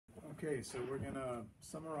Okay, so we're going to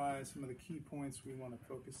summarize some of the key points we want to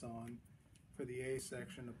focus on for the A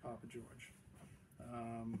section of Papa George.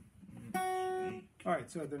 All right,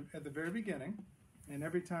 so at the very beginning, and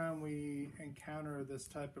every time we encounter this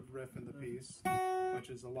type of riff in the piece, which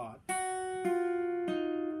is a lot,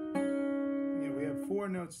 we have 4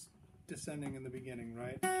 notes descending in the beginning,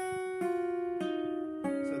 right?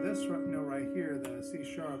 So this note right here, the C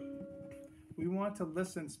sharp, we want to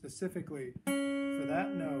listen specifically for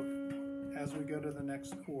that note as we go to the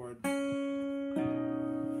next chord, because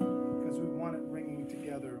we want it ringing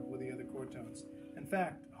together with the other chord tones. In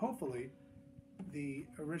fact, hopefully, the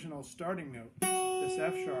original starting note, this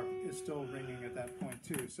F sharp, is still ringing at that point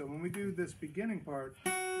too. So when we do this beginning part,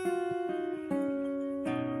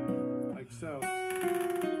 like so,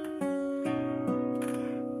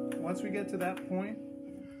 once we get to that point,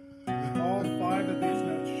 all 5 of these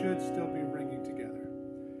notes should still be ringing together.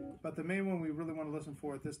 But the main one we really want to listen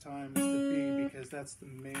for at this time is the B, because that's the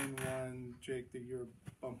main one, Jake, that you're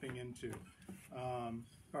bumping into. All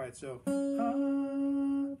right, so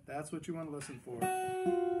that's what you want to listen for.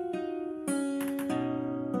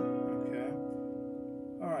 Okay.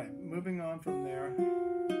 All right, moving on from there.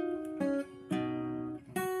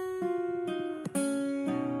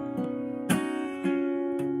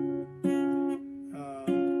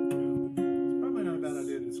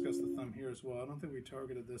 As well. I don't think we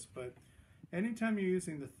targeted this, but anytime you're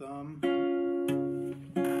using the thumb,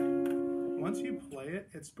 once you play it,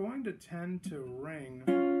 it's going to tend to ring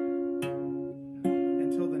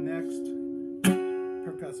until the next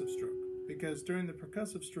percussive stroke, because during the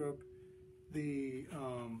percussive stroke, the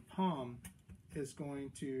palm is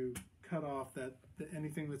going to cut off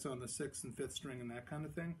anything that's on the 6th and 5th string and that kind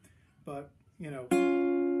of thing. But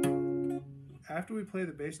after we play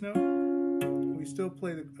the bass note, we still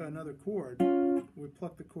play another chord. We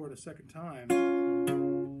pluck the chord a second time.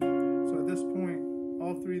 So at this point,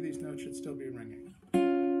 all 3 of these notes should still be ringing.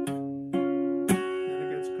 Then it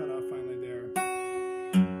gets cut off finally there.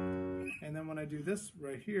 And then when I do this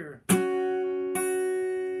right here,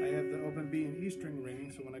 I have the open B and E string ringing,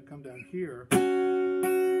 so when I come down here, I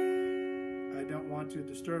don't want to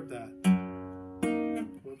disturb that.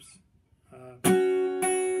 Whoops.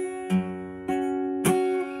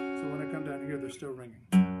 They're still ringing.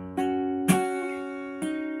 See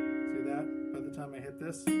that? By the time I hit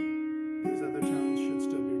this, these other tones should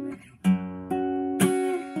still be ringing.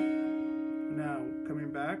 Now,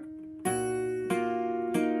 coming back,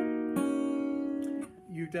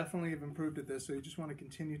 you definitely have improved at this, so you just want to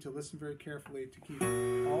continue to listen very carefully to keep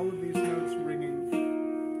all of these notes ringing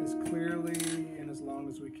as clearly and as long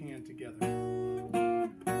as we can together.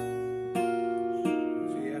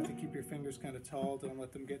 Keep your fingers kind of tall, don't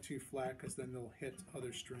let them get too flat, because then they'll hit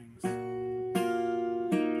other strings.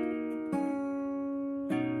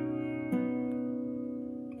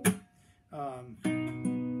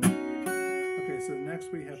 Okay, so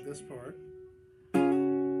next we have this part.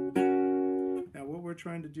 Now what we're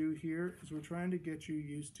trying to do here is we're trying to get you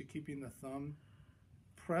used to keeping the thumb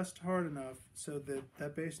pressed hard enough so that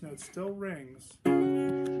that bass note still rings,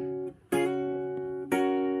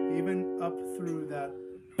 even up through that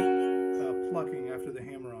plucking after the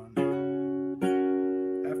hammer-on.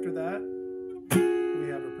 After that, we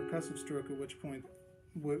have a percussive stroke, at which point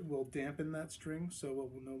we'll dampen that string, so it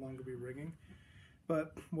will no longer be ringing.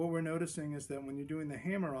 But what we're noticing is that when you're doing the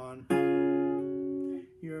hammer-on,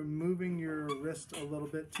 you're moving your wrist a little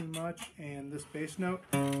bit too much, and this bass note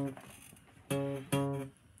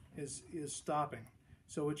is stopping.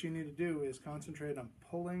 So what you need to do is concentrate on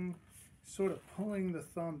sort of pulling the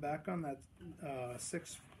thumb back on that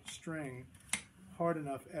 6th string hard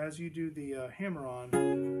enough as you do the hammer-on.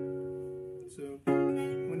 So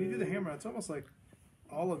when you do the hammer-on, it's almost like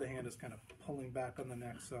all of the hand is kind of pulling back on the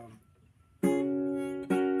next. So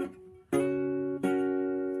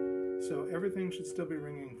everything should still be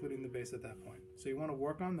ringing, including the bass at that point. So you want to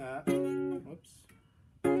work on that. Whoops.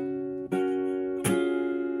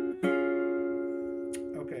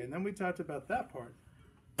 Okay, and then we talked about that part.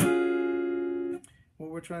 What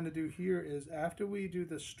we're trying to do here is, after we do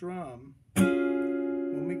the strum,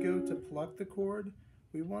 when we go to pluck the chord,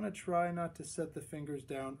 we want to try not to set the fingers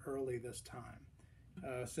down early this time.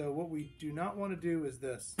 So what we do not want to do is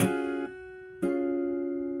this.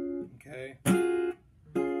 Okay.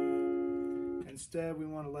 Instead, we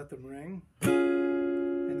want to let them ring,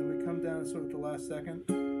 and then we come down sort of the last second,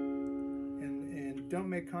 and don't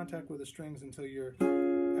make contact with the strings until you're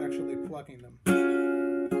actually plucking them.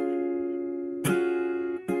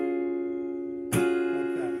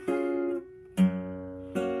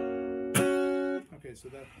 So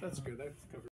that's good. That's covered.